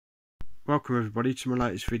Welcome everybody to my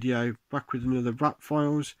latest video, back with another Rap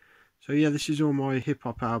Files. So yeah, this is all my hip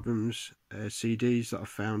hop albums, CDs that I've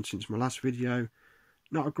found since my last video.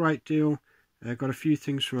 Not a great deal. Got a few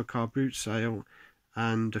things from a car boot sale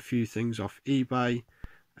and a few things off eBay.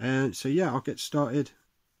 So yeah, I'll get started.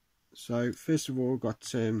 So first of all, got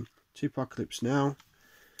Tupacalypse Now,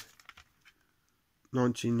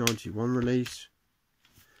 1991 release,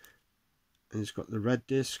 and it's got the red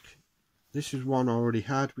disc. This is one I already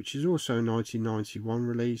had, which is also a 1991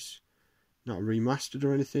 release, not remastered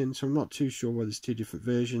or anything, so I'm not too sure whether there's two different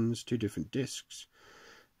versions, two different discs.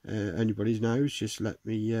 Anybody knows, just let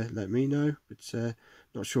me know. But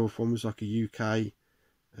not sure if one was like a UK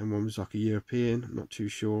and one was like a European. I'm not too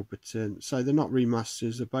sure, but so they're not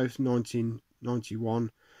remasters. They're both 1991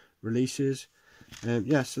 releases.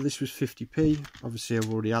 Yeah, so this was 50p. Obviously, I've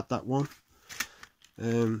already had that one.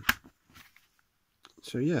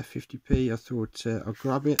 So yeah, 50p, I thought I'd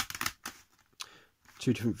grab it.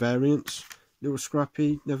 Two different variants. Little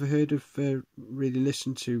Scrappy, never heard of, really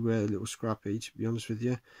listened to Little Scrappy, to be honest with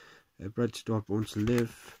you. Bred to Die, Born to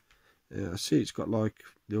Live. I see it's got like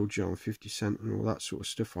Lil Jon, 50 Cent and all that sort of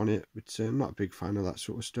stuff on it, but I'm not a big fan of that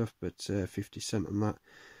sort of stuff, but 50 Cent on that.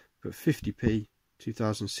 But 50p,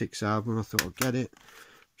 2006 album, I thought I'd get it.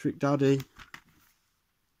 Trick Daddy,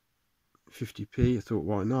 50p, I thought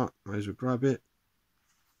why not, might as well grab it.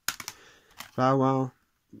 Bow Wow,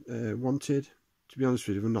 Wanted. To be honest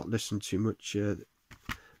with you, I've not listened too much of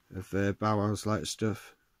Bow Wow's later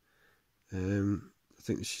stuff. I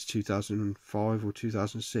think this is 2005 or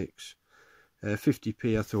 2006.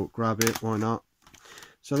 50p, I thought grab it, why not.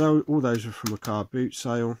 So all those were from a car boot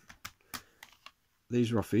sale.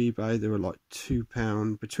 These were off eBay. They were like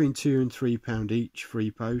 £2, between £2 and £3 each,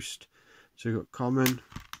 free post. So we've got Common.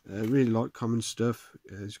 Really like Common stuff.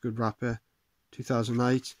 He's a good rapper.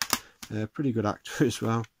 2008. Pretty good actor as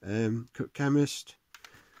well. Cut Chemist.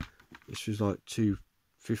 This was like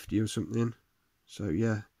 $2.50 or something. So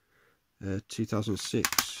yeah.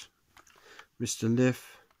 2006. Mr.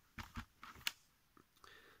 Lif.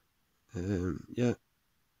 Yeah.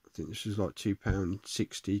 I think this was like £2.60,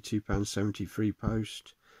 £2.70 free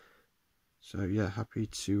post. So yeah, happy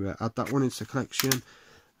to add that one into the collection.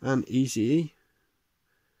 And Eazy-E.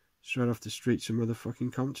 Straight off the streets of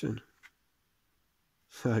motherfucking Compton.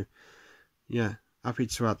 So yeah, happy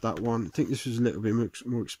to add that one. I think this was a little bit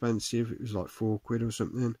more expensive. It was like £4 or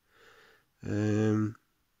something.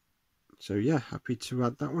 So yeah, happy to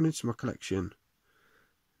add that one into my collection.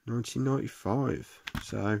 1995.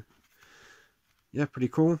 So yeah, pretty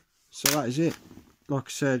cool. So that is it. Like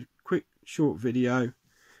I said, quick short video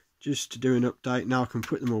just to do an update. Now I can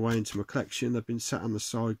put them away into my collection. They've been sat on the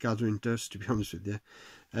side gathering dust, to be honest with you.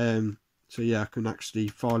 So yeah, I can actually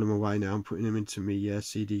file them away now and putting them into my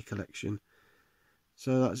CD collection.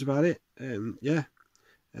 So that's about it. Yeah.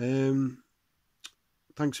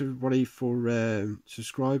 Thanks everybody for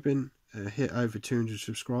subscribing. Hit over 200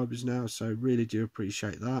 subscribers now, so really do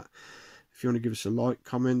appreciate that. If you want to give us a like,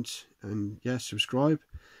 comment, and yeah, subscribe.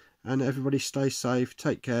 And everybody stay safe,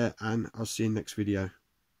 take care, and I'll see you in the next video.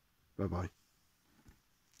 Bye bye.